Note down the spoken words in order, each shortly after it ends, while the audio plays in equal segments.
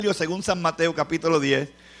Según San Mateo capítulo 10,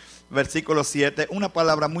 versículo 7, una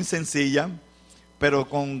palabra muy sencilla, pero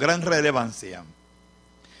con gran relevancia.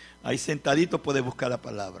 Ahí sentadito puede buscar la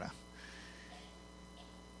palabra.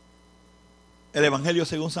 El Evangelio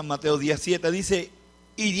según San Mateo 10:7 dice: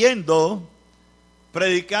 y yendo,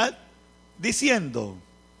 predicad, diciendo,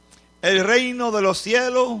 el reino de los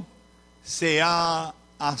cielos se ha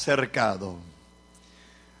acercado.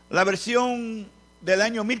 La versión del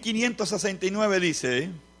año 1569 dice: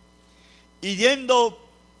 y yendo,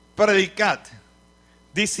 predicad,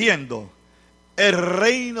 diciendo, el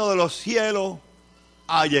reino de los cielos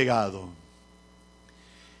ha llegado.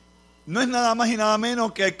 No es nada más y nada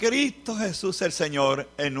menos que Cristo Jesús el Señor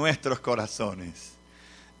en nuestros corazones.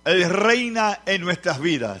 Él reina en nuestras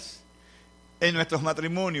vidas, en nuestros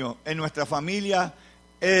matrimonios, en nuestra familia.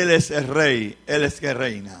 Él es el Rey, Él es que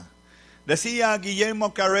reina. Decía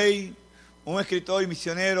Guillermo Carey, un escritor y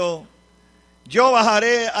misionero: yo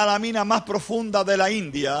bajaré a la mina más profunda de la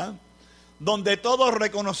India, donde todos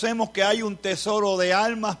reconocemos que hay un tesoro de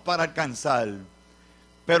almas para alcanzar.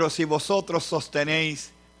 Pero si vosotros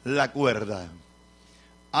sostenéis la cuerda,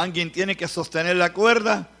 alguien tiene que sostener la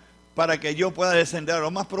cuerda para que yo pueda descender a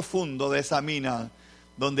lo más profundo de esa mina,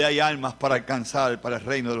 donde hay almas para alcanzar para el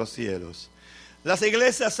reino de los cielos. Las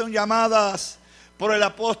iglesias son llamadas por el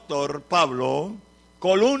apóstol Pablo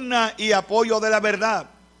columna y apoyo de la verdad.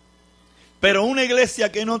 Pero una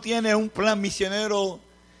iglesia que no tiene un plan misionero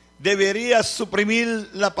debería suprimir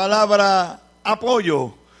la palabra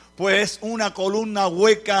apoyo, pues es una columna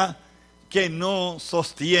hueca que no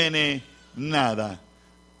sostiene nada.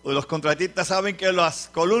 Los contratistas saben que las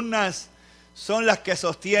columnas son las que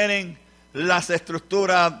sostienen las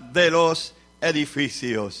estructuras de los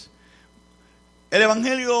edificios. El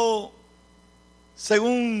Evangelio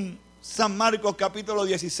según San Marcos capítulo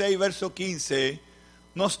 16, verso 15,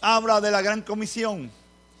 nos habla de la gran comisión.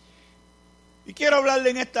 Y quiero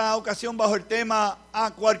hablarle en esta ocasión bajo el tema: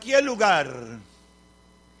 a cualquier lugar,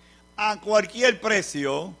 a cualquier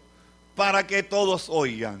precio, para que todos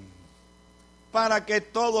oigan. Para que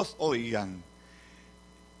todos oigan.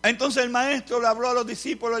 Entonces el maestro le habló a los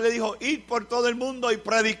discípulos y le dijo: id por todo el mundo y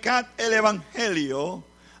predicad el evangelio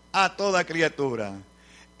a toda criatura.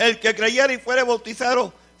 El que creyere y fuere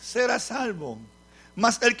bautizado será salvo,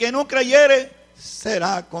 mas el que no creyere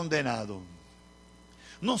será condenado.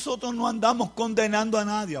 Nosotros no andamos condenando a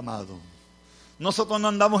nadie, amado. Nosotros no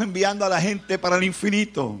andamos enviando a la gente para el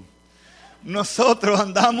infinito. Nosotros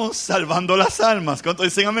andamos salvando las almas. ¿Cuántos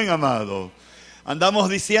dicen amén, amado? Andamos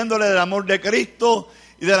diciéndole del amor de Cristo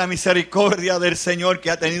y de la misericordia del Señor que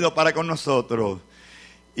ha tenido para con nosotros.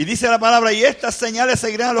 Y dice la palabra: y estas señales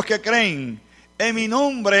seguirán a los que creen. En mi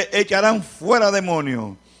nombre echarán fuera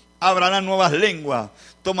demonios, hablarán nuevas lenguas,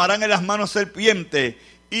 tomarán en las manos serpientes,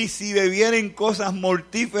 y si bebieren cosas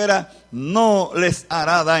mortíferas no les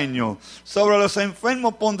hará daño. Sobre los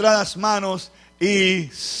enfermos pondrán las manos y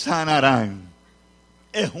sanarán.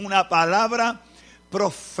 Es una palabra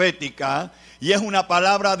profética y es una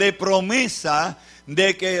palabra de promesa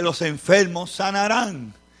de que los enfermos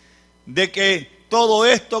sanarán, de que todo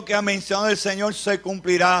esto que ha mencionado el Señor se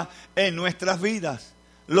cumplirá en nuestras vidas.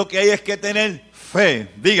 Lo que hay es que tener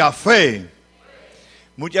fe. Diga fe.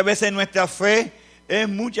 Muchas veces nuestra fe es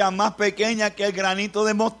mucha más pequeña que el granito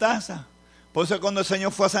de mostaza. Por eso cuando el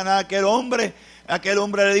Señor fue a sanar a aquel hombre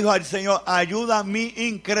le dijo al Señor: ayuda mi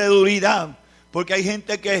incredulidad. Porque hay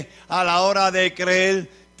gente que a la hora de creer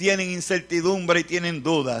tienen incertidumbre y tienen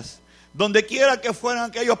dudas. Donde quiera que fueran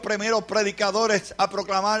aquellos primeros predicadores a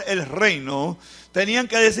proclamar el reino, tenían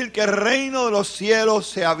que decir que el reino de los cielos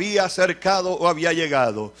se había acercado o había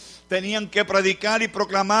llegado. Tenían que predicar y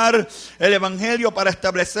proclamar el evangelio para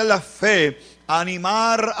establecer la fe,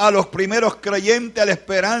 animar a los primeros creyentes a la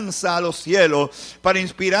esperanza, a los cielos, para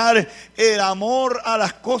inspirar el amor a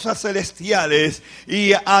las cosas celestiales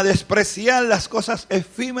y a despreciar las cosas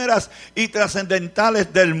efímeras y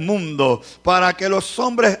trascendentales del mundo, para que los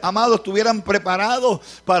hombres amados estuvieran preparados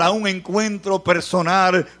para un encuentro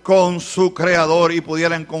personal con su Creador y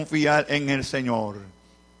pudieran confiar en el Señor.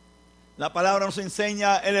 La palabra nos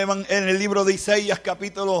enseña en el libro de Isaías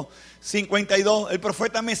capítulo 52, el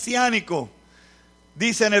profeta mesiánico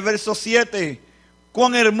dice en el verso 7: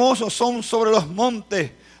 cuán hermosos son sobre los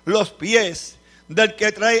montes los pies del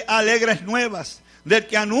que trae alegres nuevas, del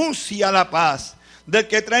que anuncia la paz, del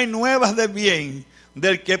que trae nuevas del bien,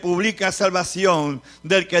 del que publica salvación,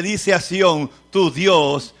 del que dice a Sión: tu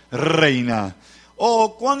Dios reina.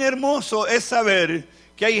 Oh, cuán hermoso es saber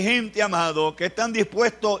que hay gente, amado, que están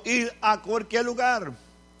dispuestos a ir a cualquier lugar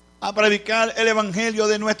a predicar el evangelio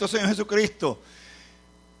de nuestro Señor Jesucristo.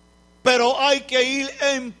 Pero hay que ir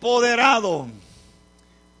empoderado.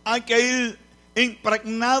 hay que ir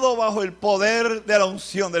impregnado bajo el poder de la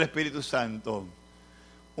unción del Espíritu Santo.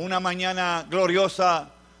 Una mañana gloriosa,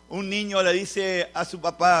 un niño le dice a su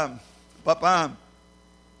papá: papá,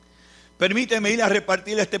 permíteme ir a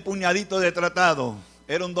repartir este puñadito de tratado.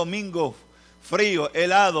 Era un domingo frío,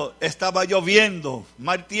 helado, estaba lloviendo,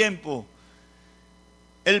 mal tiempo.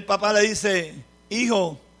 El papá le dice: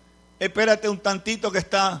 hijo, espérate un tantito que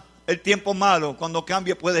está el tiempo malo. Cuando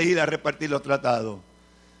cambie puedes ir a repartir los tratados.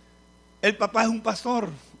 El papá es un pastor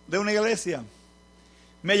de una iglesia.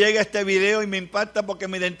 Me llega este video y me impacta porque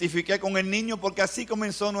me identifiqué con el niño, porque así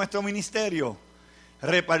comenzó nuestro ministerio,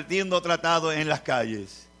 repartiendo tratados en las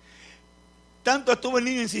calles. Tanto estuvo el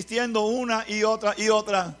niño insistiendo una y otra,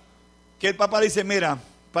 que el papá dice: mira,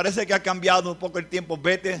 parece que ha cambiado un poco el tiempo,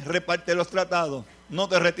 vete, reparte los tratados, no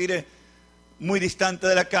te retires muy distante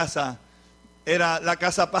de la casa. Era la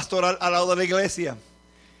casa pastoral al lado de la iglesia.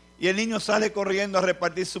 Y el niño sale corriendo a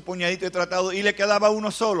repartir su puñadito de tratado y le quedaba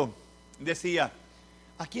uno solo. Decía: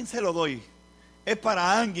 ¿a quién se lo doy? Es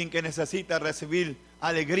para alguien que necesita recibir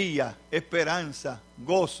alegría, esperanza,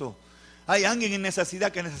 gozo. Hay alguien en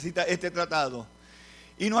necesidad que necesita este tratado.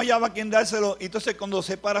 Y no hallaba a quien dárselo. Entonces cuando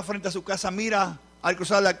se para frente a su casa, mira al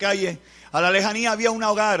cruzar la calle. A la lejanía había un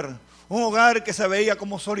hogar que se veía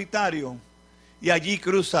como solitario. Y allí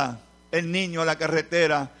cruza el niño la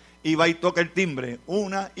carretera y va y toca el timbre,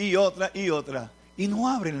 una y otra, y no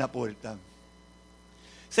abren la puerta.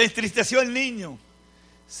 Se entristeció el niño,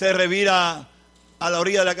 se revira a la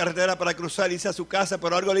orilla de la carretera para cruzar y irse a su casa,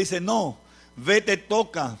 pero algo le dice: no, vete,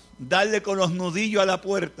 toca, dale con los nudillos a la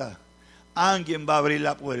puerta, alguien va a abrir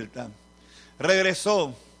la puerta.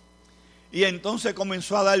 Regresó y entonces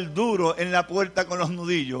comenzó a dar duro en la puerta con los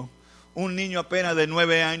nudillos, un niño apenas de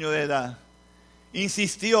 9 años de edad.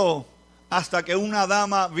 Insistió hasta que una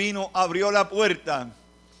dama vino, abrió la puerta.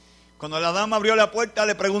 Cuando la dama abrió la puerta,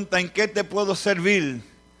 le pregunta: ¿en qué te puedo servir?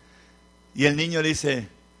 Y el niño le dice: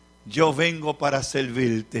 yo vengo para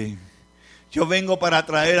servirte. Yo vengo para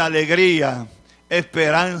traer alegría,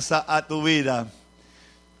 esperanza a tu vida.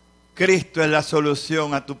 Cristo es la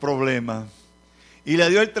solución a tu problema. Y le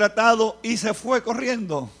dio el tratado y se fue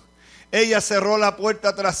corriendo. Ella cerró la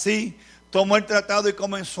puerta tras sí, tomó el tratado y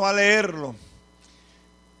comenzó a leerlo.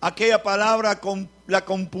 Aquella palabra la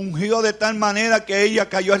compungió de tal manera que ella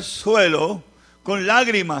cayó al suelo con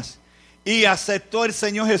lágrimas y aceptó el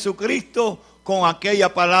Señor Jesucristo con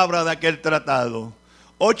aquella palabra de aquel tratado.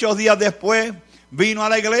 8 días después vino a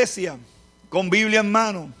la iglesia con Biblia en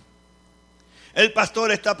mano. El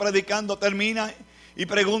pastor está predicando, termina y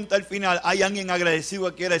pregunta al final: ¿hay alguien agradecido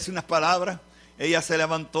que quiera decir unas palabras? Ella se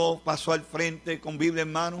levantó, pasó al frente con Biblia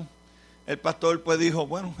en mano. El pastor pues dijo: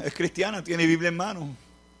 bueno, es cristiana, tiene Biblia en mano.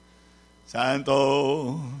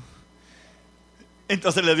 Santo.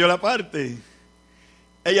 Entonces le dio la parte.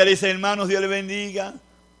 Ella dice: hermanos, Dios le bendiga.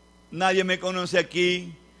 Nadie me conoce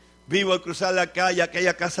aquí. Vivo al cruzar la calle,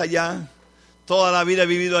 aquella casa allá. Toda la vida he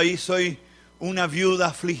vivido ahí. Soy una viuda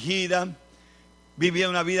afligida. Vivía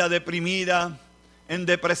una vida deprimida, en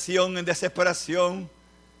depresión, en desesperación.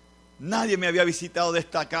 Nadie me había visitado de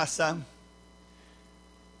esta casa.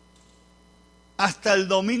 Hasta el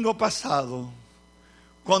domingo pasado,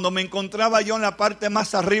 cuando me encontraba yo en la parte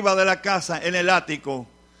más arriba de la casa, en el ático,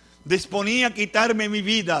 disponía a quitarme mi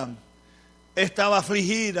vida. Estaba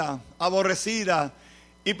afligida, aborrecida,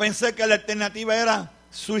 y pensé que la alternativa era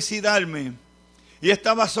suicidarme. Y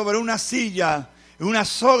estaba sobre una silla, una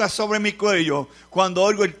soga sobre mi cuello, cuando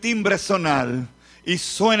oigo el timbre sonar. Y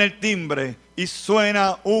suena el timbre, y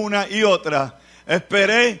suena una y otra.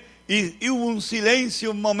 Esperé y hubo un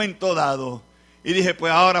silencio un momento dado. Y dije: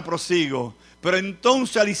 pues ahora prosigo. Pero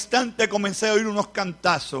entonces al instante comencé a oír unos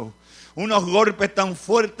cantazos, unos golpes tan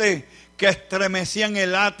fuertes que estremecían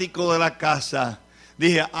el ático de la casa.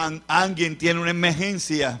 Dije: alguien tiene una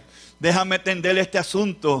emergencia, déjame atender este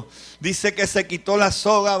asunto. Dice que se quitó la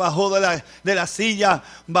soga, bajó de la silla,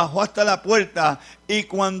 bajó hasta la puerta. Y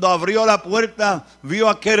cuando abrió la puerta, vio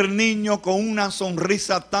a aquel niño con una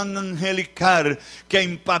sonrisa tan angelical que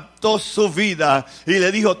impactó su vida. Y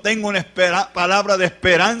le dijo: tengo una palabra de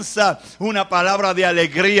esperanza, una palabra de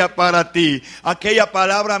alegría para ti. Aquella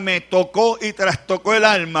palabra me tocó y trastocó el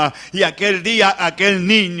alma. Y aquel día, aquel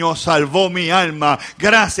niño salvó mi alma.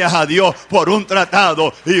 Gracias a Dios por un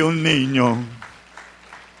tratado y un niño.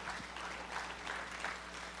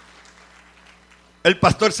 El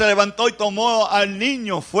pastor se levantó y tomó al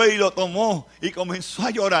niño, fue y lo tomó y comenzó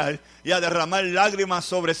a llorar. y a derramar lágrimas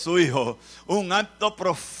sobre su Hijo. Un acto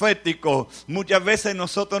profético. Muchas veces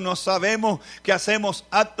nosotros no sabemos que hacemos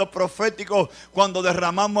actos proféticos cuando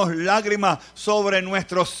derramamos lágrimas sobre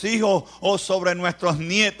nuestros hijos o sobre nuestros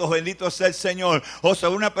nietos, bendito sea el Señor, o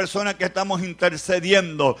sobre una persona que estamos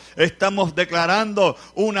intercediendo. Estamos declarando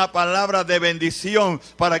una palabra de bendición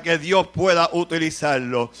para que Dios pueda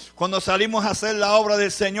utilizarlo. Cuando salimos a hacer la obra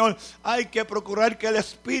del Señor, hay que procurar que el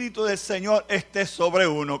Espíritu del Señor esté sobre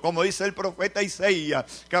uno. Como dice el profeta Isaías,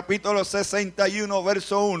 capítulo 61,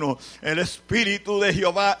 verso 1. El Espíritu de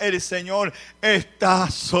Jehová, el Señor, está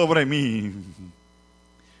sobre mí.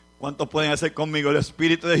 ¿Cuántos pueden hacer conmigo? El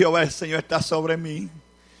Espíritu de Jehová, el Señor, está sobre mí.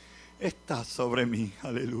 Está sobre mí,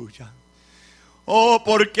 aleluya. Oh,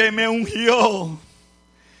 porque me ungió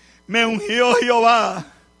Jehová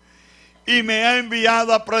y me ha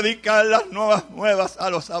enviado a predicar las nuevas a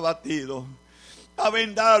los abatidos, a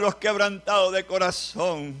vendar a los quebrantados de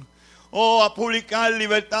corazón, a publicar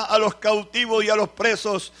libertad a los cautivos y a los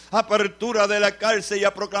presos, apertura de la cárcel y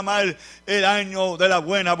a proclamar el año de la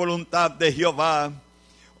buena voluntad de Jehová.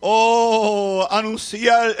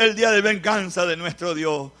 Anunciar el día de venganza de nuestro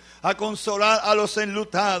Dios, a consolar a los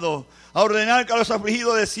enlutados, a ordenar que a los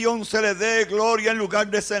afligidos de Sión se les dé gloria en lugar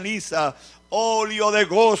de ceniza, óleo de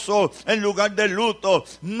gozo en lugar de luto,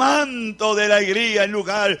 manto de alegría en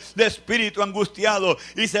lugar de espíritu angustiado,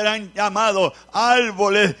 y serán llamados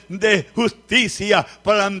árboles de justicia,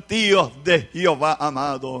 plantíos de Jehová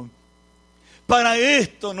amado. Para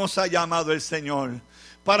esto nos ha llamado el Señor,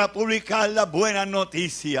 para publicar la buena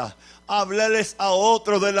noticia, hablarles a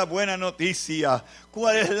otros de la buena noticia.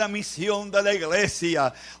 ¿Cuál es la misión de la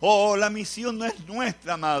iglesia? La misión no es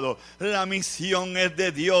nuestra, amado. La misión es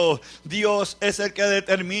de Dios. Dios es el que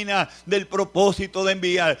determina del propósito de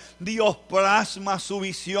enviar. Dios plasma su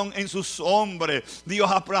visión en sus hombres. Dios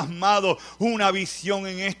ha plasmado una visión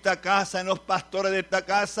en esta casa, en los pastores de esta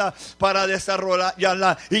casa, para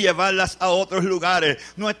desarrollarla y llevarlas a otros lugares.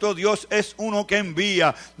 Nuestro Dios es uno que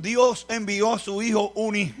envía. Dios envió a su Hijo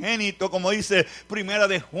unigénito, como dice Primera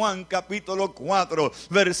de Juan, capítulo 4.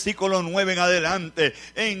 Versículo 9 en adelante.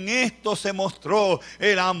 En esto se mostró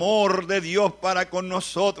el amor de Dios para con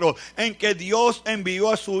nosotros, en que Dios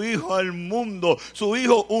envió a su Hijo al mundo, su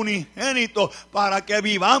Hijo unigénito, para que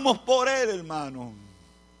vivamos por Él, hermano.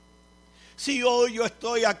 Si hoy yo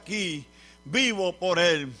estoy aquí, vivo por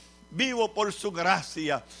Él, vivo por su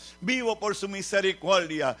gracia, vivo por su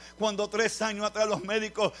misericordia. Cuando 3 años atrás los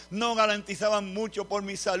médicos no garantizaban mucho por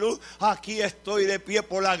mi salud, aquí estoy de pie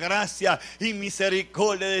por la gracia y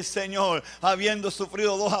misericordia del Señor, habiendo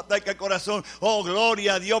sufrido 2 ataques al corazón.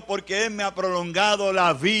 Gloria a Dios, porque Él me ha prolongado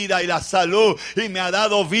la vida y la salud, y me ha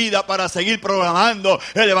dado vida para seguir proclamando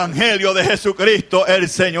el Evangelio de Jesucristo, el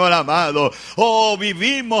Señor amado.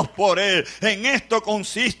 Vivimos por Él. En esto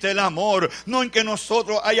consiste el amor, no en que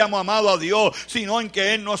nosotros hayamos amado a Dios, sino en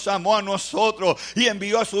que Él nos amó a nosotros y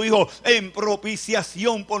envió a su Hijo en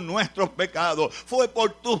propiciación por nuestros pecados. Fue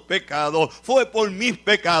por tus pecados, fue por mis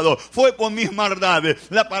pecados, fue por mis maldades.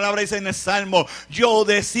 La palabra dice en el Salmo: yo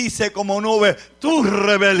deshice como nube tus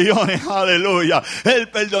rebeliones, aleluya. Él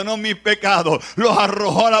perdonó mis pecados, los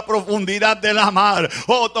arrojó a la profundidad de la mar.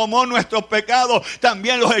 Tomó nuestros pecados,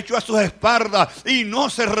 también los echó a sus espaldas y no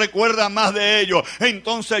se recuerda más de ellos.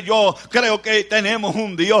 Entonces yo creo que tenemos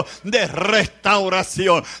un Dios de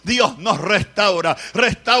restauración. Dios nos restaura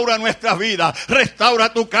nuestras vidas,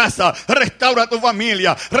 restaura tu casa, restaura tu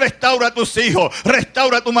familia, restaura tus hijos,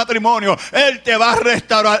 restaura tu matrimonio. Él te va a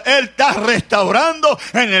restaurar, Él está restaurando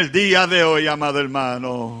en el día de hoy, amado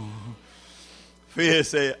hermano.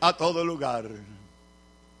 Fíjese, a todo lugar.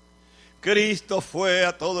 Cristo fue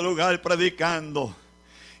a todo lugar predicando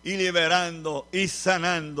y liberando y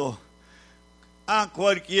sanando a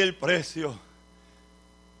cualquier precio.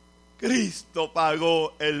 Cristo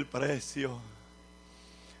pagó el precio.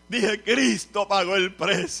 Dije, Cristo pagó el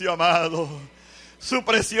precio, amado. Su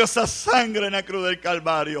preciosa sangre en la cruz del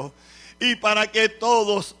Calvario. Y para que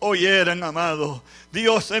todos oyeran, amado,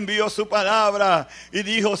 Dios envió su palabra y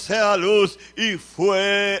dijo: sea luz, y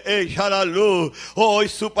fue hecha la luz. Hoy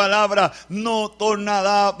su palabra no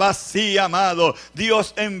tornará vacía, amado.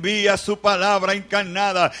 Dios envía su palabra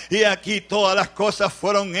encarnada y aquí todas las cosas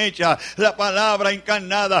fueron hechas. La palabra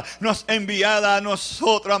encarnada nos enviada a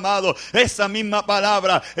nosotros, amado. Esa misma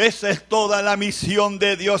palabra, esa es toda la misión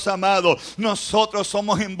de Dios, amado. Nosotros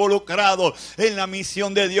somos involucrados en la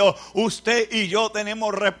misión de Dios. usted y yo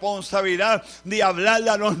tenemos responsabilidad de hablarle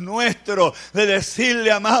a los nuestros, de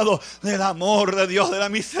decirle, amado, del amor de Dios, de la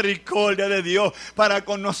misericordia de Dios para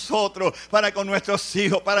con nosotros, para con nuestros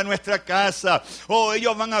hijos, para nuestra casa. Oh,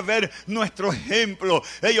 ellos van a ver nuestro ejemplo,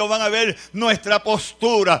 ellos van a ver nuestra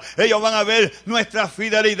postura, ellos van a ver nuestra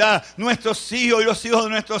fidelidad. Nuestros hijos y los hijos de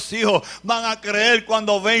nuestros hijos van a creer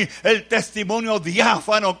cuando ven el testimonio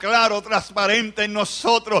diáfano, claro, transparente en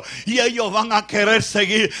nosotros, y ellos van a querer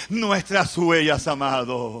seguir nuestras huellas,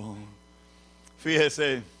 amado.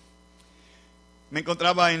 Fíjese, me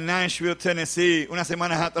encontraba en Nashville, Tennessee, unas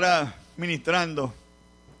semanas atrás, ministrando,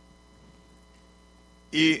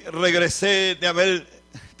 y regresé de haber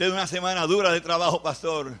tenido una semana dura de trabajo,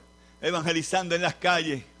 pastor, evangelizando en las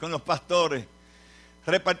calles con los pastores,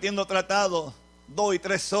 repartiendo tratados 2 y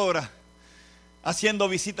 3 horas, haciendo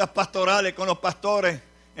visitas pastorales con los pastores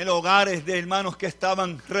en los hogares de hermanos que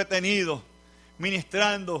estaban retenidos,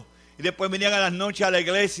 ministrando, y después venían a las noches a la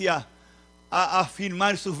iglesia a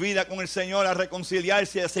afirmar sus vidas con el Señor, a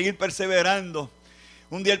reconciliarse, a seguir perseverando.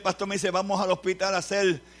 Un día el pastor me dice, vamos al hospital a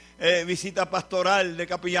hacer visita pastoral de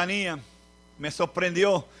capellanía. Me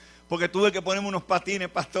sorprendió porque tuve que ponerme unos patines,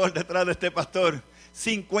 pastor, detrás de este pastor.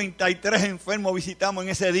 53 enfermos visitamos en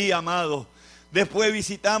ese día, amado. Después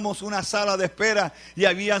visitamos una sala de espera y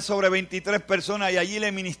habían sobre 23 personas y allí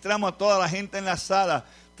le ministramos a toda la gente en la sala.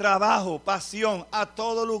 Trabajo, pasión, a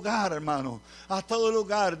todo lugar, hermano, a todo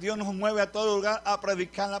lugar. Dios nos mueve a todo lugar a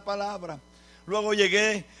predicar la palabra. Luego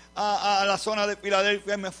llegué a la zona de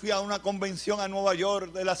Filadelfia y me fui a una convención a Nueva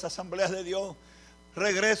York de las Asambleas de Dios.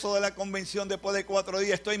 Regreso de la convención después de 4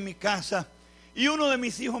 días, estoy en mi casa y uno de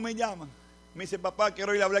mis hijos me llama. Me dice, papá,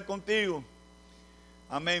 quiero ir a hablar contigo.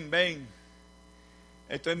 Amén, ven.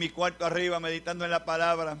 Estoy en mi cuarto arriba meditando en la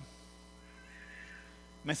palabra.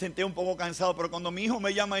 Me senté un poco cansado, pero cuando mi hijo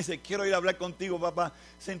me llama y dice, quiero ir a hablar contigo, papá,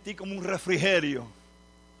 sentí como un refrigerio.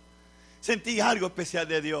 Sentí algo especial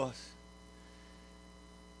de Dios.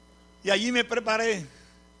 Y allí me preparé.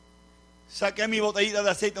 Saqué mi botellita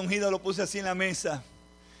de aceite ungido, lo puse así en la mesa.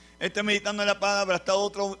 Estoy meditando en la palabra, está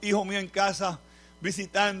otro hijo mío en casa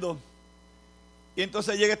visitando. Y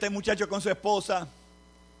entonces llega este muchacho con su esposa.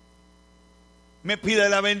 Me pide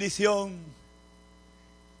la bendición.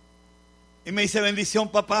 Y me dice, bendición,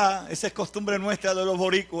 papá. Esa es costumbre nuestra de los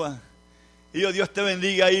boricuas. Y yo, Dios te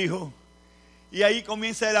bendiga, hijo. Y ahí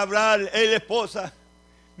comienza él a hablar, él, esposa.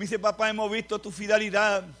 Me dice, papá, hemos visto tu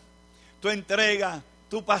fidelidad, tu entrega,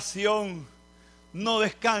 tu pasión. No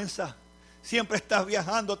descansa. Siempre estás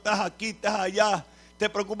viajando, estás aquí, estás allá. Te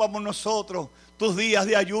preocupas por nosotros. Tus días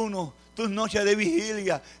de ayuno, tus noches de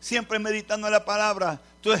vigilia, siempre meditando en la palabra,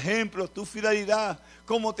 tu ejemplo, tu fidelidad,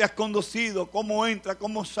 cómo te has conducido, cómo entras,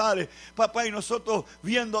 cómo sales. Papá, y nosotros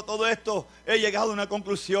viendo todo esto, he llegado a una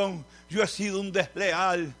conclusión. Yo he sido un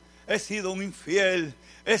desleal, he sido un infiel,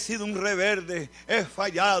 he sido un rebelde, he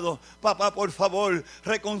fallado. Papá, por favor,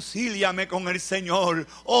 reconcíliame con el Señor.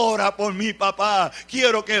 Ora por mí, papá.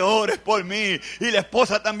 Quiero que ores por mí. Y la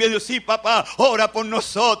esposa también dijo, sí, papá, ora por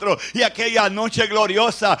nosotros. Y aquella noche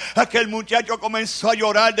gloriosa, aquel muchacho comenzó a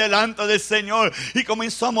llorar delante del Señor y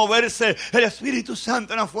comenzó a moverse el Espíritu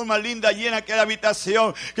Santo de una forma linda allí en aquella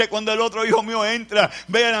habitación, que cuando el otro hijo mío entra,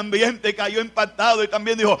 ve el ambiente, cayó impactado y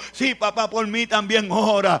también dijo, sí, papá, por mí también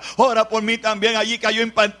ora por mí también. Allí cayó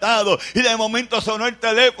impactado y de momento sonó el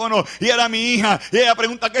teléfono y era mi hija y ella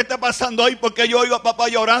pregunta, ¿qué está pasando ahí? Porque yo oigo a papá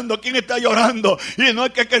llorando. ¿Quién está llorando? Y no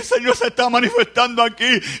es que el Señor se está manifestando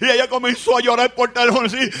aquí. Y ella comenzó a llorar por teléfono.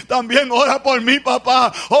 Sí, también ora por mí,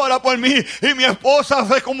 papá, ora por mí. Y mi esposa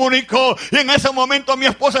se comunicó y en ese momento mi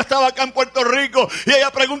esposa estaba acá en Puerto Rico y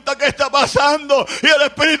ella pregunta, ¿qué está pasando? Y el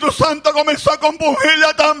Espíritu Santo comenzó a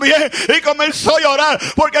compungirla también y comenzó a llorar,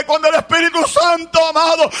 porque cuando el Espíritu Santo,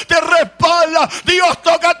 amado, te respalda, Dios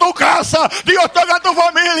toca tu casa, Dios toca tu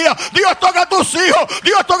familia, Dios toca tus hijos,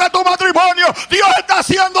 Dios toca tu matrimonio. Dios está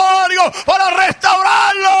haciendo algo para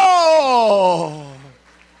restaurarlo.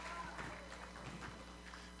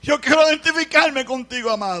 Yo quiero identificarme contigo,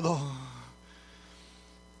 amado,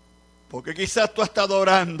 porque quizás tú estás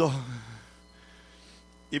orando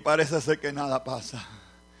y parece ser que nada pasa,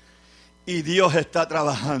 y Dios está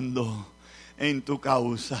trabajando en tu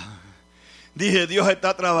causa. Dije, Dios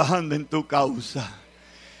está trabajando en tu causa.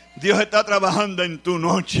 Dios está trabajando en tu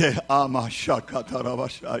noche.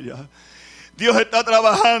 Dios está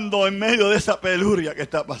trabajando en medio de esa penuria que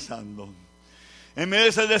está pasando. En medio de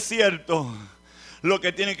ese desierto, lo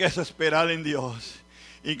que tiene que es esperar en Dios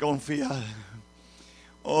y confiar.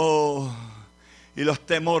 Oh, y los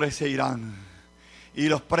temores se irán. y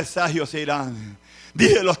los presagios se irán.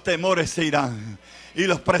 Dije, los temores se irán. Y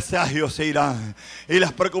los presagios se irán. Y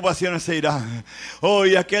las preocupaciones se irán.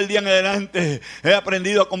 Hoy, aquel día en adelante, he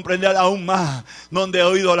aprendido a comprender aún más. Donde he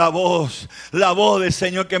oído la voz del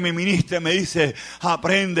Señor que me ministra. Me dice,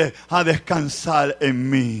 aprende a descansar en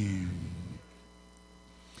mí.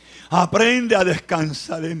 Aprende a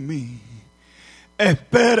descansar en mí.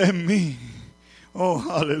 Espera en mí. Oh,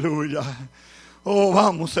 aleluya. Oh,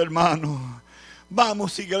 vamos, hermanos.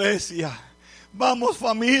 Vamos, iglesia. Vamos,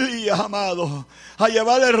 familia, amados, a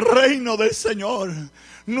llevar el reino del Señor.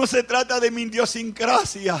 No se trata de mi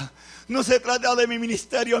idiosincrasia. No se trata de mi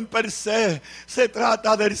ministerio en per se. Se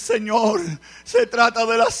trata del Señor. Se trata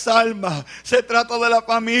de las almas. Se trata de la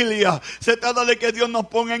familia. Se trata de que Dios nos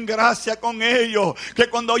ponga en gracia con ellos. Que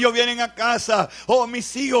cuando ellos vienen a casa, oh,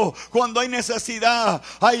 mis hijos, cuando hay necesidad,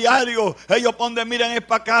 hay algo, ellos miran es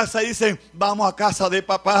para casa y dicen, vamos a casa de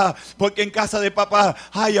papá. Porque en casa de papá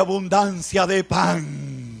hay abundancia de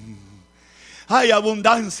pan. Hay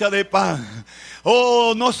abundancia de pan.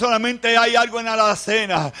 Oh, no solamente hay algo en la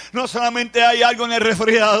alacena, no solamente hay algo en el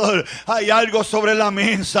refrigerador, hay algo sobre la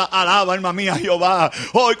mesa. Alaba, alma mía, Jehová.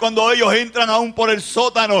 Hoy cuando ellos entran aún por el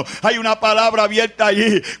sótano, hay una palabra abierta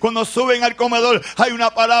allí. Cuando suben al comedor, hay una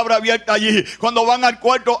palabra abierta allí. Cuando van al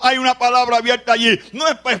cuarto, hay una palabra abierta allí. No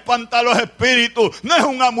es para espantar los espíritus, no es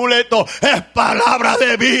un amuleto, es palabra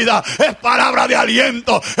de vida, es palabra de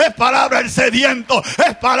aliento, es palabra del sediento,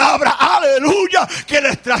 es palabra, aleluya, que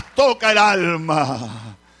les trastoca el alma.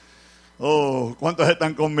 Oh, ¿cuántos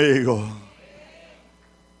están conmigo?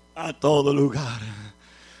 A todo lugar,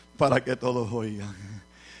 para que todos oigan.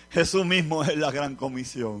 Jesús mismo es la gran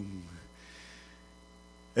comisión.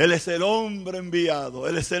 Él es el hombre enviado,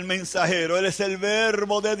 Él es el mensajero, Él es el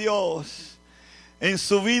verbo de Dios. En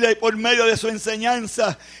su vida y por medio de su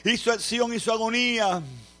enseñanza y su acción y su agonía,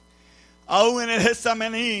 aún en el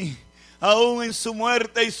Getsemaní, aún en su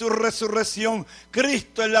muerte y su resurrección,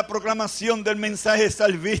 Cristo es la proclamación del mensaje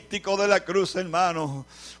salvístico de la cruz, hermanos.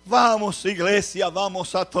 Vamos, iglesia,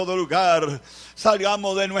 vamos a todo lugar.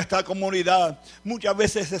 Salgamos de nuestra comunidad. Muchas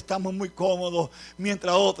veces estamos muy cómodos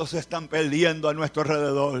mientras otros se están perdiendo a nuestro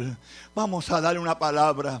alrededor. Vamos a darle una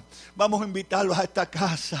palabra. Vamos a invitarlos a esta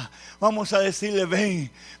casa. Vamos a decirle,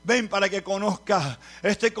 ven para que conozcas.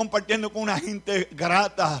 Estoy compartiendo con una gente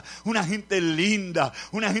grata, una gente linda,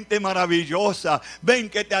 una gente maravillosa. Ven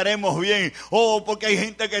que te haremos bien. Oh, porque hay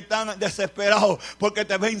gente que están desesperados porque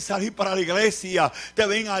te ven salir para la iglesia, te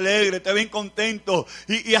ven alegre, te ven contento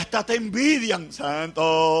y hasta te envidian.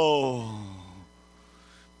 Santo,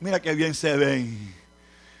 mira qué bien se ven,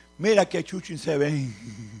 mira qué chuchin se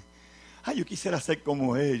ven. Ay, yo quisiera ser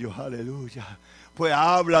como ellos, aleluya. Pues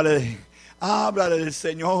háblale del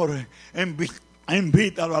Señor,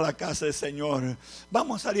 invítalo a la casa del Señor.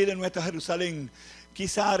 Vamos a salir de nuestra Jerusalén.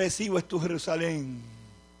 Quizá Arecibo es tu Jerusalén.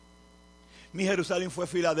 Mi Jerusalén fue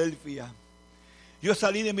Filadelfia. Yo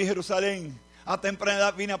salí de mi Jerusalén, a temprana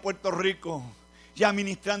edad vine a Puerto Rico, ya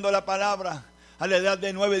ministrando la palabra. A la edad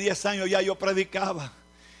de 9, 10 años ya yo predicaba.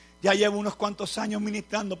 Ya llevo unos cuantos años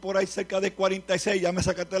ministrando, por ahí cerca de 46, ya me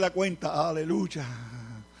sacaste la cuenta. Aleluya.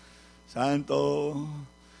 Santo.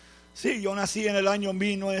 Sí, yo nací en el año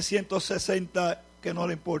 1960, que no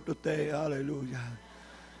le importa a usted. Aleluya.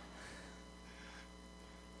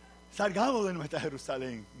 Salgamos de nuestra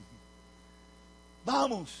Jerusalén.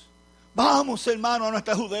 Vamos, hermano, a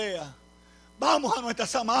nuestra Judea. Vamos a nuestra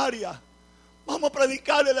Samaria. Vamos a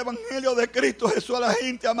predicar el evangelio de Cristo Jesús a la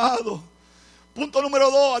gente, amado. Punto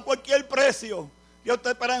número 2, a cualquier precio. Ya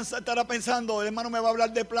usted estará pensando, el hermano me va a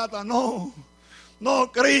hablar de plata. No,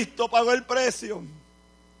 Cristo pagó el precio.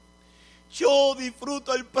 Yo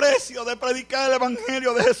disfruto el precio de predicar el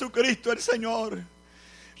evangelio de Jesucristo el Señor.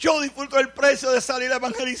 Yo disfruto el precio de salir a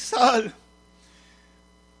evangelizar.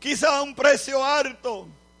 Quizá un precio alto.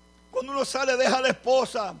 Cuando uno sale deja a la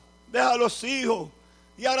esposa, deja a los hijos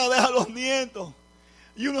y ahora deja a los nietos.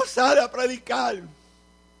 Y uno sale a predicar.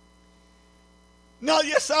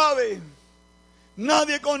 Nadie sabe,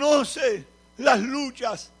 nadie conoce las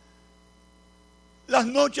luchas, las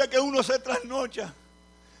noches que uno se trasnocha,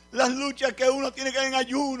 las luchas que uno tiene que ir en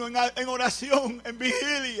ayuno, en oración, en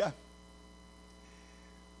vigilia.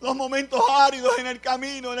 Los momentos áridos en el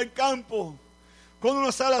camino, en el campo, cuando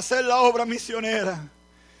uno sale a hacer la obra misionera.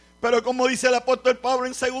 Pero como dice el apóstol Pablo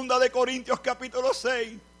en 2 de Corintios capítulo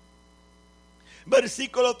 6,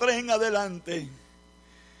 versículo 3 en adelante,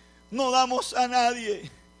 no damos a nadie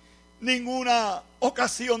ninguna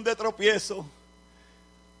ocasión de tropiezo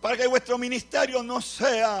para que vuestro ministerio no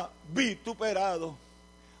sea vituperado.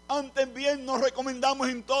 Antes bien nos recomendamos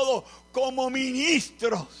en todo como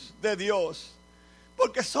ministros de Dios.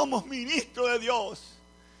 porque somos ministros de Dios.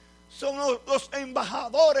 Somos los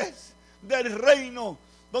embajadores del reino,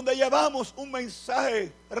 donde llevamos un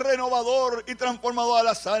mensaje renovador y transformador a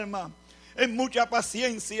las almas, en mucha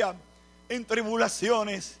paciencia, en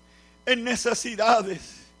tribulaciones, en necesidades,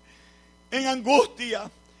 en angustia,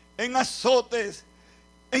 en azotes,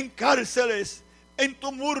 en cárceles, en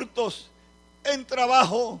tumultos, en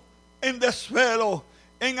trabajo, en desvelo,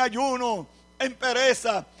 en ayuno, en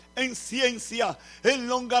pereza, en ciencia, en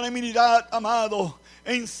longanimidad, amado,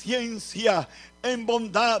 en ciencia, en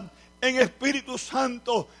bondad, en Espíritu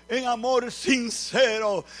Santo, en amor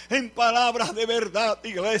sincero, en palabras de verdad,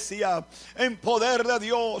 iglesia, en poder de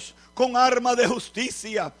Dios, con armas de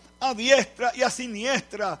justicia, a diestra y a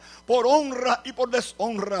siniestra, por honra y por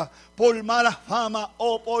deshonra, por mala fama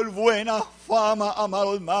o por buena fama,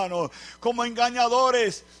 amado hermano, como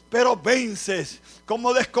engañadores, pero vences,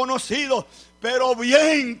 como desconocidos, pero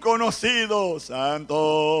bien conocidos,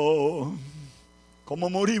 santo, como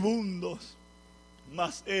moribundos,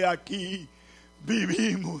 mas he aquí,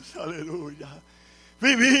 vivimos, aleluya,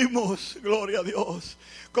 vivimos, gloria a Dios,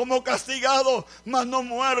 como castigados, mas no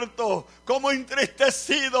muertos, como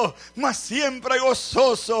entristecidos, mas siempre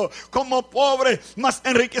gozosos, como pobres, mas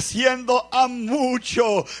enriqueciendo a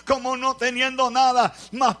muchos, como no teniendo nada,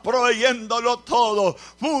 mas proveyéndolo todo.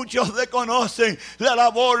 Muchos desconocen la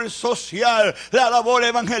labor social, la labor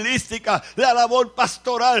evangelística, la labor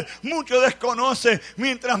pastoral. Muchos desconocen,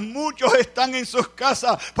 mientras muchos están en sus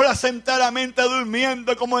casas placenteramente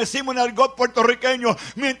durmiendo, como decimos en argot puertorriqueño,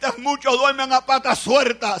 mientras muchos duermen a pata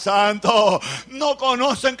suelta, santo, no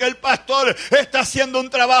conocen que el pastor está haciendo un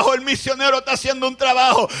trabajo, el misionero está haciendo un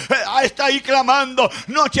trabajo, está ahí clamando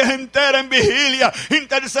noches enteras en vigilia,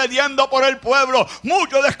 intercediendo por el pueblo.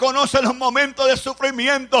 Muchos desconocen los momentos de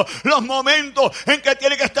sufrimiento, los momentos en que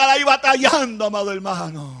tiene que estar ahí batallando, amado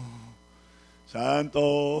hermano.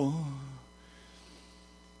 Santo.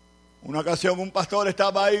 Una ocasión un pastor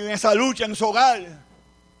estaba ahí en esa lucha en su hogar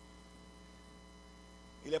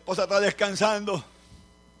y la esposa está descansando.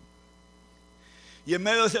 Y en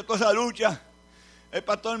medio de toda esa lucha, el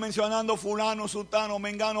pastor mencionando fulano, sultano,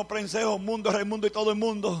 mengano, prensejo, mundo, Raimundo y todo el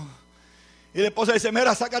mundo. Y la esposa dice,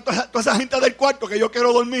 mira, saca a toda esa gente del cuarto que yo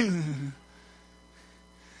quiero dormir.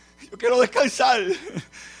 Yo quiero descansar.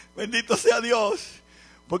 Bendito sea Dios.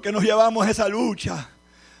 Porque nos llevamos esa lucha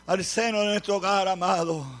al seno de nuestro hogar,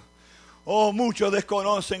 amado. Oh, muchos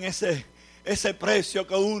desconocen ese precio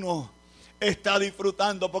que uno está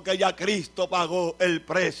disfrutando, porque ya Cristo pagó el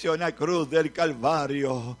precio en la cruz del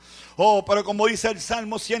Calvario. Oh, pero como dice el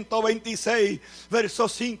Salmo 126,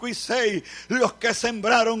 versos 5 y 6, los que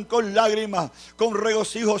sembraron con lágrimas, con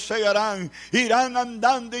regocijo segarán, irán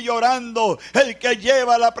andando y llorando. El que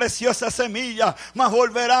lleva la preciosa semilla, mas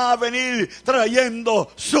volverá a venir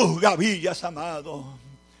trayendo sus gavillas, amado.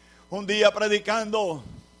 Un día predicando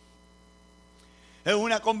en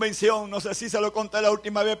una convención, no sé si se lo conté la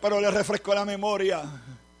última vez, pero le refresco la memoria.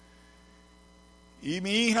 Y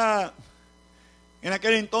mi hija, en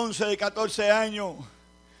aquel entonces de 14 años,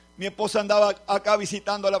 mi esposa andaba acá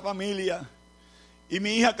visitando a la familia. Y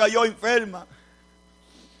mi hija cayó enferma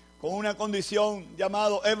con una condición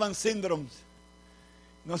llamada Evans Syndrome.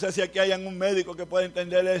 No sé si aquí hay un médico que pueda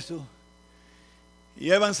entender eso. Y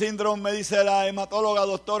Evans Syndrome, me dice la hematóloga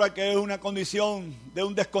doctora, que es una condición de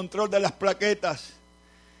un descontrol de las plaquetas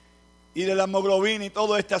y de la hemoglobina y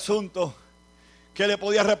todo este asunto, que le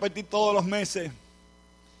podía repetir todos los meses.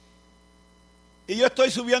 Y yo estoy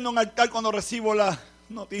subiendo a un altar cuando recibo la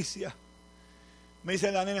noticia. Me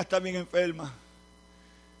dice, la nena está bien enferma.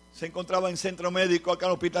 Se encontraba en centro médico acá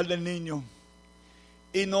en el hospital del niño.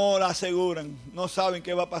 Y no la aseguran, no saben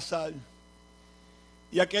qué va a pasar.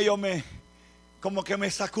 Y aquello como que me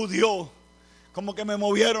sacudió, como que me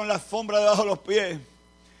movieron la alfombra debajo de los pies.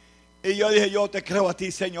 Y yo dije, yo te creo a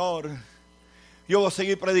ti, Señor. Yo voy a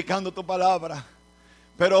seguir predicando tu palabra.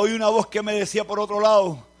 Pero oí una voz que me decía por otro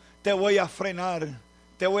lado, te voy a frenar,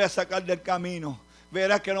 te voy a sacar del camino.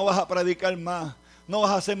 Verás que no vas a predicar más, no vas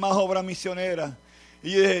a hacer más obra misionera.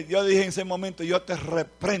 Y yo dije en ese momento, yo te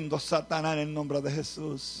reprendo, Satanás, en el nombre de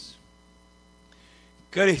Jesús.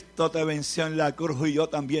 Cristo te venció en la cruz y yo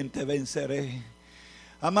también te venceré.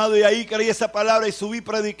 Amado, y ahí creí esa palabra y subí,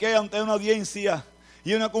 prediqué ante una audiencia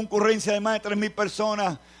y una concurrencia de más de 3,000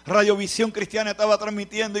 personas. Radiovisión Cristiana estaba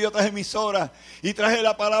transmitiendo y otras emisoras. Y traje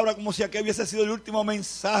la palabra como si aquel hubiese sido el último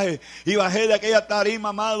mensaje. Y bajé de aquella tarima,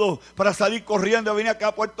 amado, para salir corriendo. Vine acá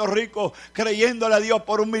a Puerto Rico creyéndole a Dios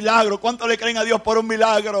por un milagro. ¿Cuánto le creen a Dios por un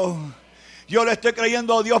milagro? Yo le estoy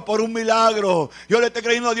creyendo a Dios por un milagro. Yo le estoy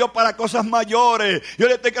creyendo a Dios para cosas mayores. Yo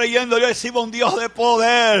le estoy creyendo, yo recibo un Dios de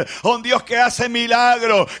poder, un Dios que hace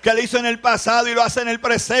milagros, que lo hizo en el pasado y lo hace en el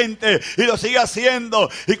presente y lo sigue haciendo.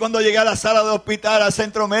 Y cuando llegué a la sala de hospital, al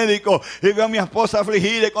centro médico, y veo a mi esposa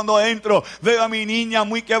afligida, y cuando entro veo a mi niña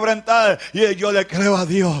muy quebrantada, y yo le creo a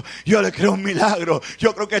Dios, yo le creo un milagro.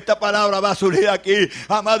 Yo creo que esta palabra va a surgir aquí,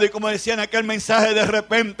 amado. Y como decía en aquel mensaje, de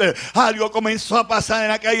repente algo comenzó a pasar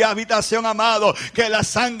en aquella habitación, amado, que la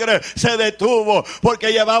sangre se detuvo,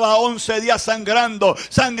 porque llevaba 11 días sangrando,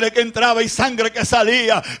 sangre que entraba y sangre que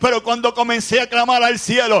salía. Pero cuando comencé a clamar al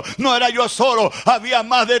cielo, no era yo solo, había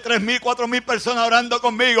más de 3,000, 4,000 personas orando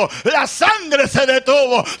conmigo. La sangre se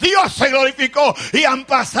detuvo, Dios se glorificó, y han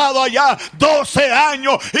pasado allá 12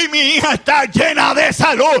 años y mi hija está llena de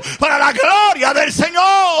salud para la gloria del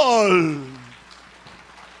Señor.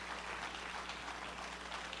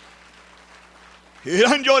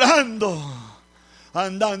 Irán llorando,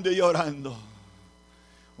 andando y llorando.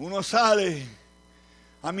 Uno sale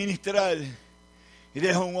a ministrar y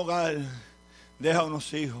deja un hogar, deja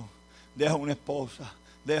unos hijos, deja una esposa,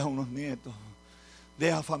 deja unos nietos,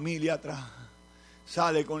 deja familia atrás.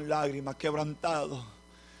 Sale con lágrimas, quebrantado.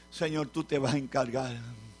 Señor, tú te vas a encargar.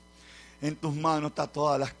 En tus manos están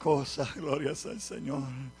todas las cosas. Gloria sea al Señor.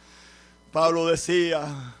 Pablo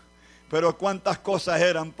decía, pero cuántas cosas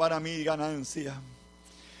eran para mí ganancia.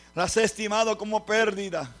 Las he estimado como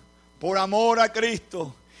pérdida por amor a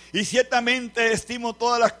Cristo. Y ciertamente estimo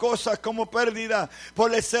todas las cosas como pérdida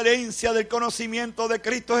por la excelencia del conocimiento de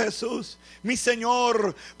Cristo Jesús, mi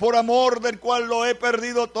Señor, por amor del cual lo he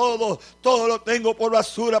perdido todo. Todo lo tengo por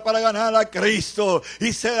basura para ganar a Cristo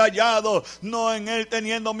y ser hallado, no en Él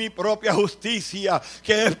teniendo mi propia justicia,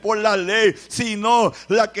 que es por la ley, sino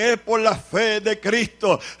la que es por la fe de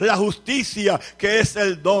Cristo. La justicia que es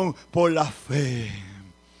el don por la fe.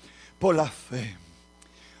 Por la fe.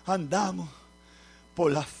 Andamos por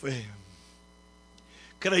la fe,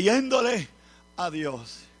 creyéndole a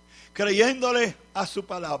Dios, creyéndole a su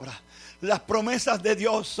palabra. Las promesas de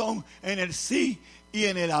Dios son en el sí y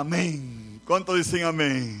en el amén. ¿Cuántos dicen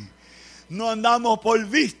amén? No andamos por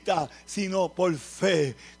vista, sino por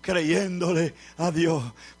fe, creyéndole a Dios.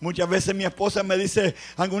 Muchas veces mi esposa me dice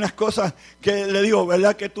algunas cosas que le digo,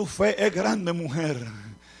 ¿verdad que tu fe es grande, mujer?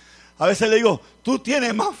 A veces le digo, tú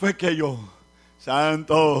tienes más fe que yo.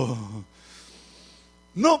 Santo.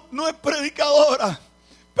 No es predicadora,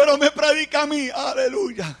 pero me predica a mí,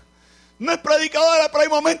 aleluya. No es predicadora, pero hay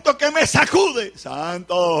momentos que me sacude,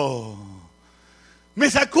 santo.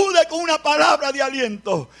 Me sacude con una palabra de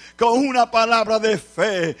aliento, con una palabra de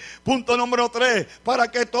fe. Punto número 3,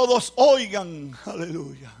 para que todos oigan,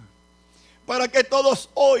 aleluya. Para que todos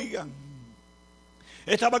oigan.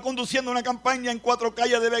 Estaba conduciendo una campaña en 4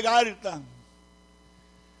 calles de Vega Alta,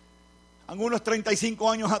 algunos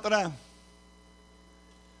 35 años atrás.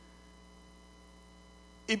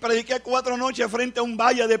 Y prediqué 4 noches frente a un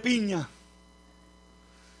valle de piña.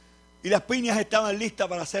 Y las piñas estaban listas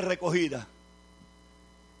para ser recogidas.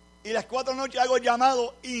 Y las 4 noches hago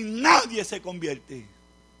llamado y nadie se convierte.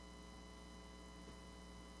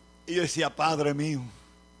 Y yo decía, Padre mío.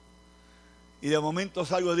 Y de momento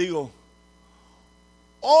salgo y digo,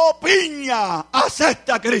 oh piña,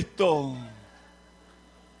 acepta a Cristo.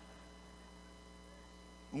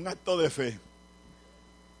 Un acto de fe.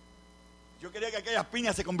 Yo quería que aquellas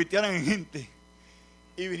piñas se convirtieran en gente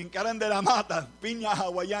y brincaran de la mata, piñas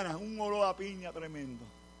hawaianas, un olor a piña tremendo.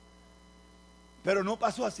 Pero no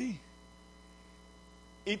pasó así.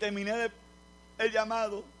 Y terminé el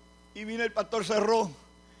llamado y vino el pastor Cerró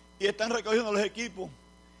y están recogiendo los equipos.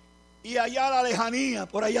 Y allá a la lejanía,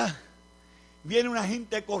 por allá, viene una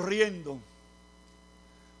gente corriendo,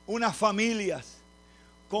 unas familias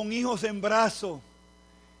con hijos en brazos,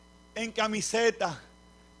 en camiseta,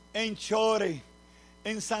 en chores,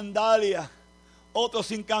 en sandalias, otros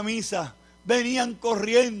sin camisa, venían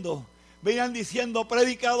corriendo, venían diciendo,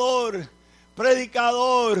 predicador,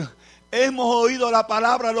 predicador, hemos oído la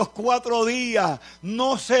palabra los 4 días,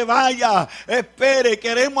 no se vaya, espere,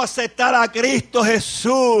 queremos aceptar a Cristo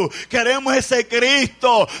Jesús, queremos ese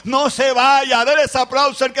Cristo, no se vaya, déle ese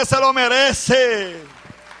aplauso al que se lo merece.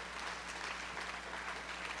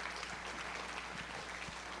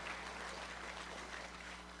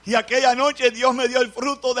 Y aquella noche Dios me dio el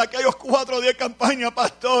fruto de aquellos 4 días de campaña,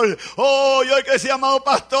 pastor. Oh, yo que sea amado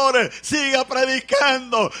pastor, siga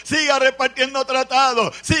predicando, siga repartiendo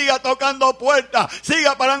tratados, siga tocando puertas,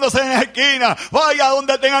 siga parándose en la esquina, vaya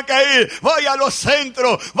donde tenga que ir, vaya a los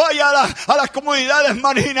centros, vaya a las comunidades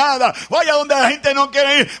marginadas, vaya donde la gente no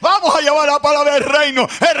quiere ir. Vamos a llevar la palabra del reino.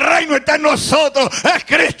 El reino está en nosotros. Es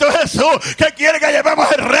Cristo Jesús que quiere que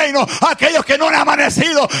llevemos el reino a aquellos que no han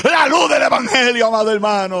amanecido la luz del evangelio, amado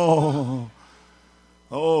hermano.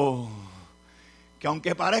 Oh, que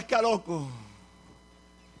aunque parezca loco,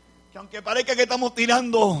 que aunque parezca que estamos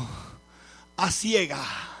tirando a ciega,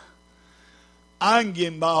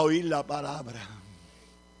 alguien va a oír la palabra.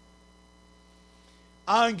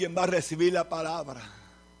 Alguien va a recibir la palabra.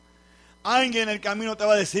 Alguien en el camino te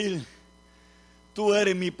va a decir: tú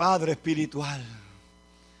eres mi Padre espiritual.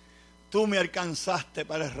 Tú me alcanzaste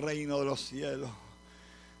para el reino de los cielos.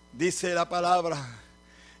 Dice la palabra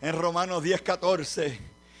en Romanos 10:14: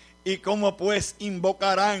 ¿y cómo pues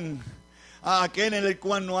invocarán a aquel en el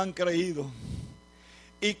cual no han creído?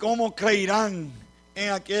 ¿Y cómo creerán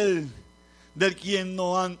en aquel del quien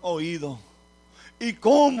no han oído? ¿Y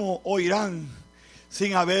cómo oirán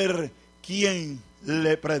sin haber quien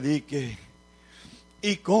le predique?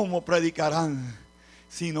 ¿Y cómo predicarán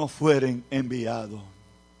si no fueren enviados?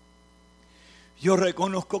 Yo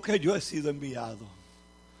reconozco que yo he sido enviado.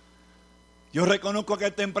 Yo reconozco que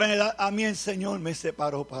a temprana edad a mí el Señor me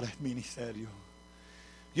separó para el ministerio.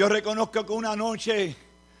 Yo reconozco que una noche,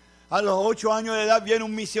 a los 8 años de edad, viene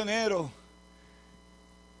un misionero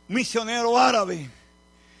árabe,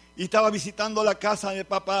 y estaba visitando la casa de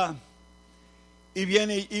papá, y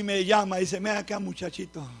viene y me llama y dice: ven acá,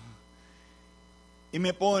 muchachito. Y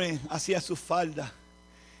me pone hacia su falda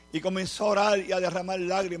y comenzó a orar y a derramar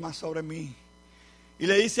lágrimas sobre mí. Y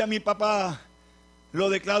le dice a mi papá: lo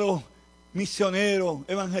declaro misionero,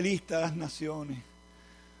 evangelista de las naciones.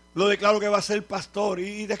 Lo declaro que va a ser pastor.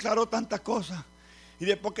 Y declaró tantas cosas. Y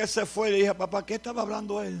después que se fue, le dije: papá, ¿qué estaba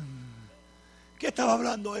hablando él? ¿Qué estaba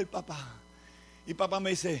hablando él, papá? Y papá me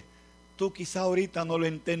dice: tú quizá ahorita no lo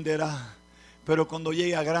entenderás, pero cuando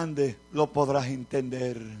llegue a grande lo podrás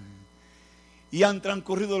entender. Y han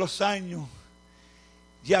transcurrido los años,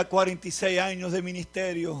 ya 46 años de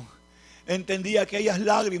ministerio. Entendí aquellas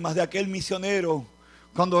lágrimas de aquel misionero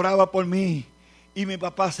cuando oraba por mí, y mi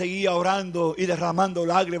papá seguía orando y derramando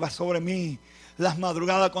lágrimas sobre mí. Las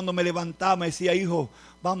madrugadas cuando me levantaba me decía: hijo,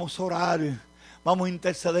 vamos a orar, vamos a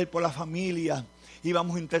interceder por la familia y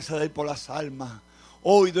vamos a interceder por las almas.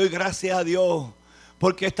 Hoy doy gracias a Dios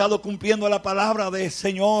porque he estado cumpliendo la palabra del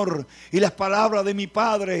Señor y las palabras de mi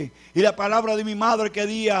padre y la palabra de mi madre, que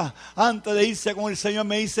día antes de irse con el Señor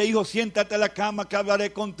me dice: hijo, siéntate en la cama que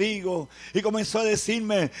hablaré contigo. Y comenzó a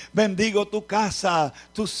decirme: bendigo tu casa,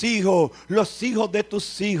 tus hijos, los hijos de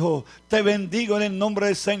tus hijos. Te bendigo en el nombre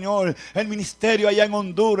del Señor. El ministerio allá en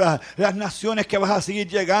Honduras, las naciones que vas a seguir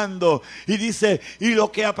llegando. Y dice: y lo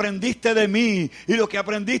que aprendiste de mí y lo que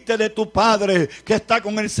aprendiste de tu padre que está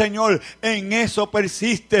con el Señor, en eso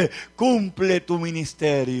persiste, cumple tu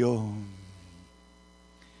ministerio.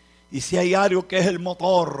 Y si hay algo que es el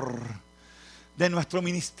motor de nuestro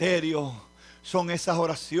ministerio, son esas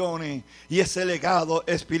oraciones y ese legado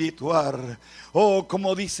espiritual. Oh,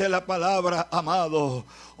 como dice la palabra, amado.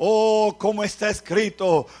 Oh, como está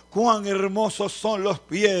escrito: cuán hermosos son los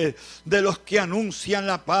pies de los que anuncian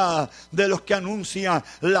la paz, de los que anuncian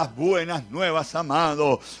las buenas nuevas,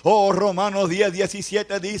 amado. Oh, Romanos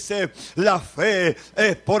 10:17 dice: la fe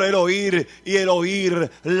es por el oír y el oír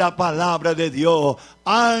la palabra de Dios.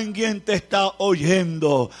 Alguien te está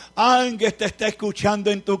oyendo, alguien te está escuchando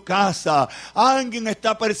en tu casa, alguien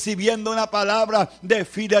está percibiendo una palabra de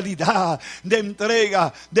fidelidad, de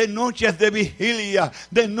entrega, de noches de vigilia,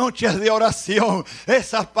 de noches de oración.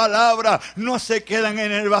 Esas palabras no se quedan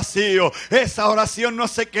en el vacío, esa oración no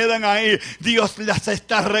se quedan ahí. Dios las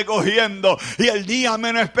está recogiendo, y el día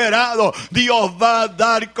menos esperado Dios va a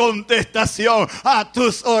dar contestación a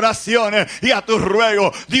tus oraciones y a tus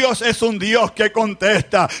ruegos. Dios es un Dios que contesta.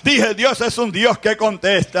 Dije: Dios es un Dios que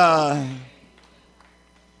contesta.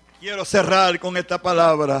 Quiero cerrar con esta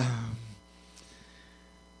palabra.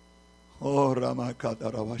 Oh,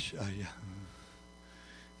 Ramakatarabashaya.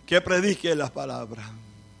 Que predique la palabra.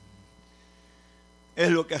 Es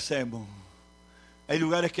lo que hacemos. Hay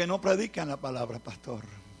lugares que no predican la palabra, pastor.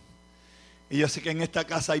 Y yo sé que en esta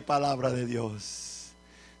casa hay palabra de Dios.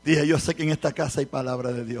 Dije: yo sé que en esta casa hay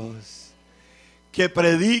palabra de Dios. Que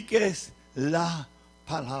prediques la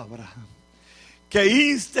palabra. Que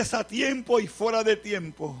instes a tiempo y fuera de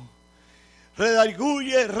tiempo.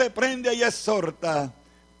 Redarguye, reprende y exhorta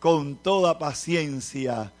con toda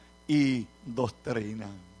paciencia y doctrina.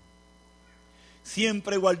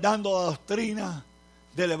 siempre guardando la doctrina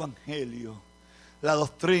del Evangelio, la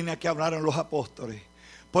doctrina que hablaron los apóstoles.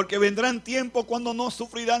 Porque vendrán tiempos cuando no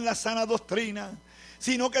sufrirán la sana doctrina,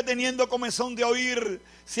 sino que teniendo comezón de oír,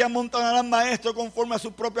 se amontonarán maestros conforme a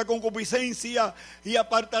su propia concupiscencia y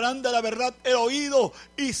apartarán de la verdad el oído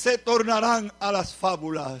y se tornarán a las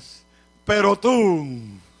fábulas. Pero tú,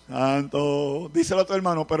 santo, díselo a tu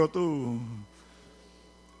hermano, pero tú,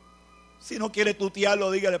 si no quiere tutearlo,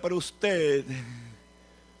 dígale, pero usted,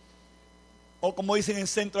 o como dicen en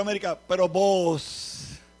Centroamérica, pero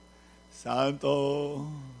vos, santo,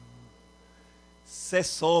 sé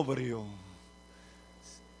sobrio,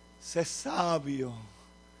 sé sabio,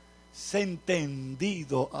 sé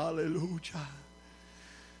entendido, aleluya.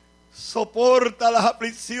 Soporta las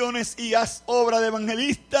aflicciones y haz obra de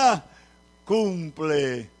evangelista,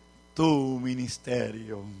 cumple tu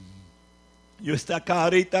ministerio. Yo estoy acá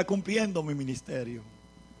ahorita cumpliendo mi ministerio.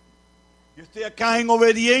 Yo estoy acá en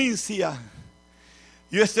obediencia.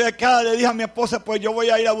 Yo estoy acá, le dije a mi esposa, pues yo voy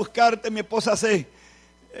a ir a buscarte. Mi esposa hace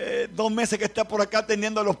 2 meses que está por acá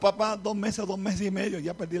atendiendo a los papás. 2 meses y medio,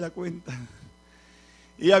 ya perdí la cuenta.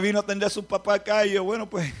 Y ella vino a atender a su papá acá y yo, bueno,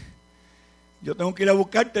 pues yo tengo que ir a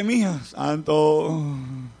buscarte, mija. Santo.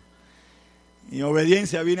 Y en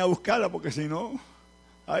obediencia vine a buscarla porque si no,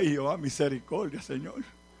 ay Jehová, misericordia, Señor.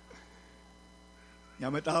 Ya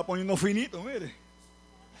me estaba poniendo finito, mire.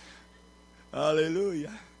 Aleluya.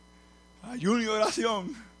 Ayuno y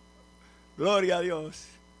oración. Gloria a Dios.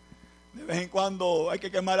 De vez en cuando hay que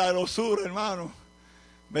quemar la grosura, hermano.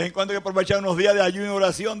 De vez en cuando hay que aprovechar unos días de ayuno y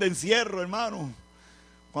oración, de encierro, hermano.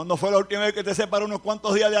 ¿Cuándo fue la última vez que te separó unos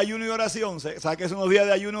cuantos días de ayuno y oración? Saques unos días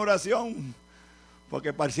de ayuno y oración.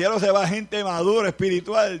 Porque para el cielo se va gente madura,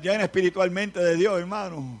 espiritual, llena espiritualmente de Dios,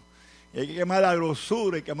 hermano. Y hay que quemar la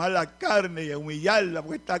grosura y quemar la carne y humillarla,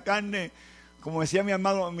 porque esta carne, como decía mi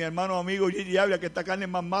hermano amigo Gigi Ávila, que esta carne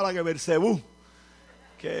es más mala que Bersebú,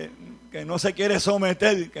 que no se quiere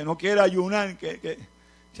someter, que no quiere ayunar,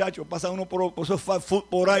 chacho, pasa uno por esos fast food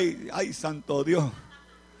por ahí, ay, santo Dios.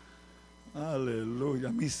 Aleluya,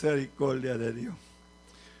 misericordia de Dios.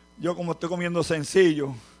 Yo como estoy comiendo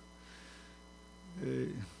sencillo,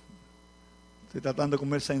 estoy tratando de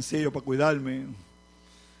comer sencillo para cuidarme.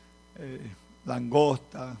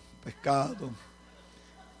 Langosta, pescado,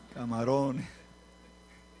 camarones.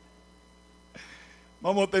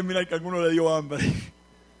 Vamos a terminar que a alguno le dio hambre.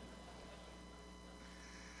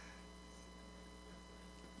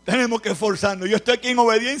 Tenemos que esforzarnos. Yo estoy aquí en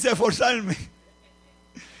obediencia a esforzarme.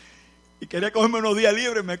 Y quería cogerme unos días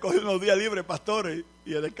libres, me cogí unos días libres, pastores,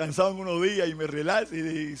 y he descansado en unos días y me relaxé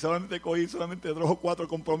y solamente cogí 3 o 4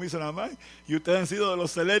 compromisos nada más. Y ustedes han sido de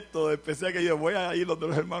los selectos, especial que yo voy a ir donde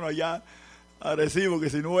los hermanos allá a Recibo,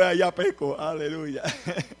 que si no voy allá peco, aleluya.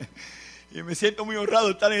 Y me siento muy honrado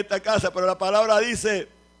de estar en esta casa, pero la palabra dice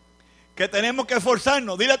que tenemos que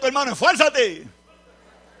esforzarnos. Dile a tu hermano, esfuérzate.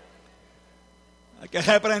 Hay que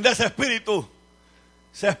reprender ese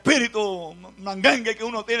espíritu mangangue que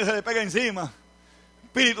uno tiene, se le pega encima.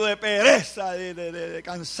 Espíritu de pereza, de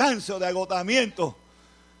cansancio, de agotamiento.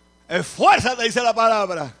 Esfuérzate, dice la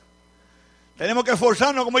palabra. Tenemos que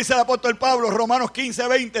esforzarnos, como dice el apóstol Pablo, Romanos 15,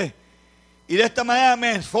 20. Y de esta manera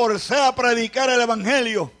me esforcé a predicar el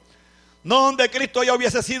evangelio, no donde Cristo ya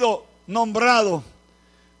hubiese sido nombrado,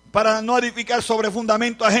 para no edificar sobre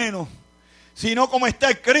fundamento ajeno, sino como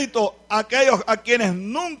está escrito, aquellos a quienes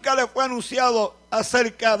nunca les fue anunciado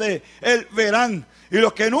acerca de él verán, y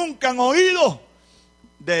los que nunca han oído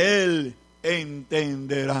de él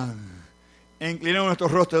entenderán. Inclinemos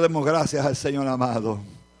nuestros rostros y demos gracias al Señor amado.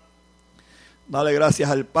 Dale gracias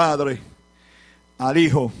al Padre, al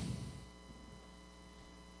Hijo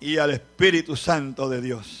y al Espíritu Santo de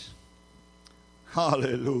Dios.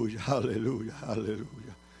 Aleluya, aleluya,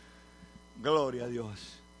 aleluya. Gloria a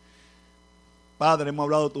Dios. Padre, hemos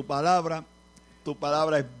hablado tu palabra. Tu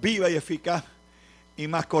palabra es viva y eficaz y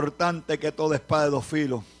más cortante que toda espada de 2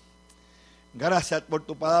 filos. Gracias por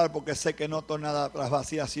tu palabra, porque sé que no tornará atrás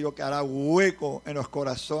vacía, sino que hará hueco en los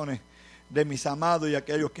corazones de mis amados y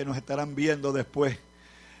aquellos que nos estarán viendo después,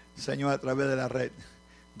 Señor, a través de la red.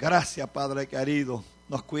 Gracias, Padre querido.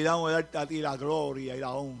 Nos cuidamos de darte a ti la gloria y la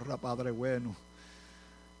honra, Padre bueno.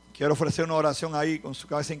 Quiero ofrecer una oración ahí con su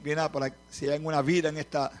cabeza inclinada para que si hay una vida en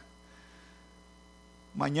esta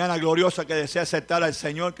mañana gloriosa que desea aceptar al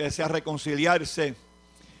Señor, que desea reconciliarse.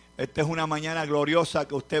 Esta es una mañana gloriosa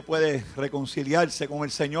que usted puede reconciliarse con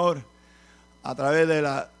el Señor a través de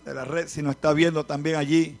la red. Si nos está viendo también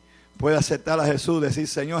allí, puede aceptar a Jesús, decir: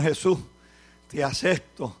 Señor Jesús, te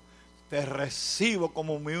acepto, te recibo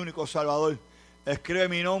como mi único Salvador. Escribe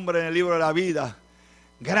mi nombre en el libro de la vida.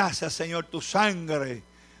 Gracias, Señor, tu sangre,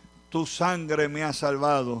 Tu sangre me ha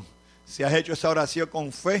salvado. Si has hecho esa oración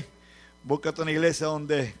con fe, búscate una iglesia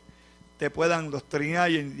donde te puedan doctrinar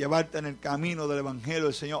y llevarte en el camino del Evangelio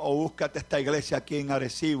del Señor, o búscate esta iglesia aquí en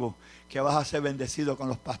Arecibo, que vas a ser bendecido con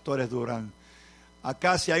los pastores Durán.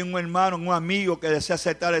 Acá, si hay un hermano, un amigo que desea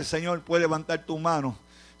aceptar al Señor, puede levantar tu mano.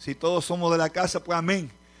 Si todos somos de la casa, pues amén.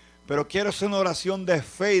 Pero quiero hacer una oración de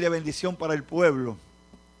fe y de bendición para el pueblo.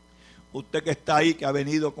 Usted que está ahí, que ha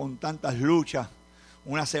venido con tantas luchas,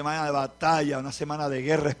 una semana de batalla, una semana de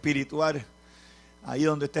guerra espiritual. Ahí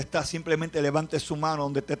donde usted está, simplemente levante su mano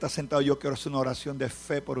donde usted está sentado. Yo quiero hacer una oración de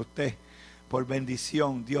fe por usted, por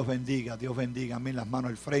bendición. Dios bendiga, Dios bendiga. Amén. Las manos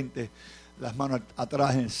al frente, las manos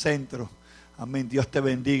atrás en el centro. Amén. Dios te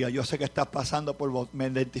bendiga. Yo sé que estás pasando me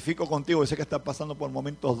identifico contigo. Yo sé que estás pasando por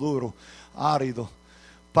momentos duros, áridos.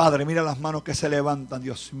 Padre, mira las manos que se levantan,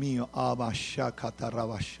 Dios mío.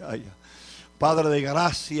 Padre de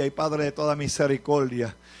gracia y Padre de toda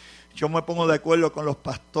misericordia. Yo me pongo de acuerdo con los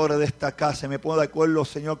pastores de esta casa. Me pongo de acuerdo,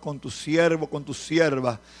 Señor, con tu siervo, con tu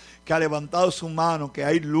sierva, que ha levantado su mano, que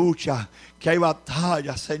hay lucha, que hay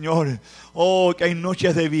batalla, Señor. Oh, que hay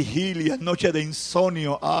noches de vigilia, noches de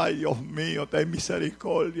insomnio. Ay, Dios mío, ten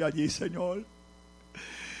misericordia allí, Señor.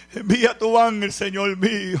 Envía tu ángel, Señor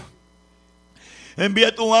mío.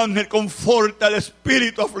 Envía tu ángel, conforta al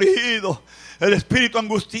espíritu afligido, el espíritu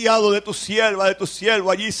angustiado de tu sierva, de tu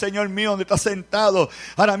siervo allí, Señor mío, donde estás sentado.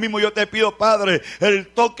 Ahora mismo yo te pido, Padre, el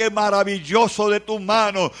toque maravilloso de tu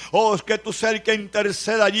mano. Oh, que tu ser que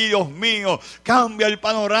interceda allí, Dios mío. Cambia el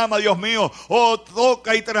panorama, Dios mío. Oh,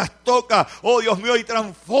 toca y trastoca. Oh, Dios mío, y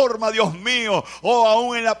transforma, Dios mío. Oh,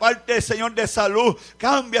 aún en la parte, Señor, de salud.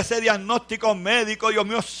 Cambia ese diagnóstico médico, Dios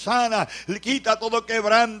mío, sana. Quita todo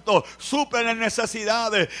quebranto. Suple las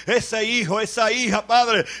necesidades. Ese hijo, esa hija,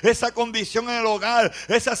 Padre, esa condición en el hogar,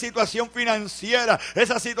 esa situación financiera,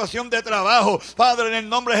 esa situación de trabajo, Padre, en el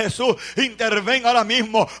nombre de Jesús, interven ahora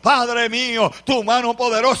mismo, Padre mío, tu mano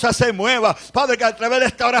poderosa se mueva, Padre, que a través de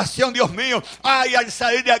esta oración, Dios mío, ay, al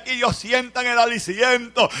salir de aquí ellos sientan el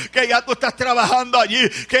aliciento, que ya tú estás trabajando allí,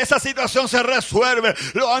 que esa situación se resuelve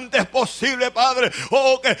lo antes posible, Padre.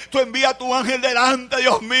 Oh, que tú envías tu ángel delante,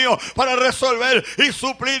 Dios mío, para resolver y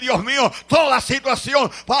suplir, Dios mío, toda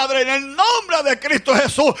situación, Padre, en el nombre de Cristo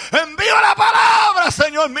Jesús. Envía la palabra,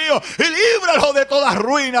 Señor mío, y líbralo de toda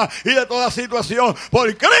ruina y de toda situación,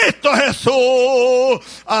 por Cristo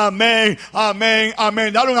Jesús. Amén, amén,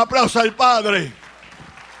 amén. Dale un aplauso al Padre,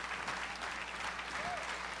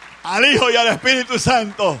 al Hijo y al Espíritu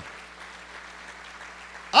Santo.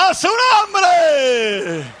 ¡A su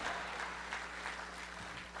nombre!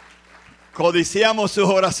 Codiciamos sus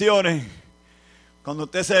oraciones. Cuando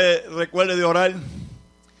usted se recuerde de orar,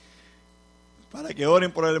 para que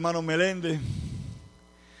oren por el hermano Meléndez.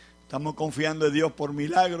 Estamos confiando en Dios por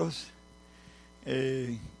milagros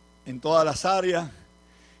en todas las áreas,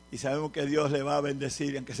 y sabemos que Dios le va a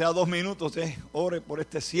bendecir. Aunque sea 2 minutos, ore por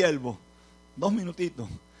este siervo, 2 minutitos,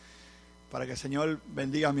 para que el Señor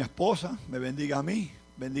bendiga a mi esposa, me bendiga a mí,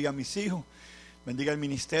 bendiga a mis hijos, bendiga el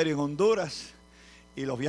ministerio en Honduras y los viajes.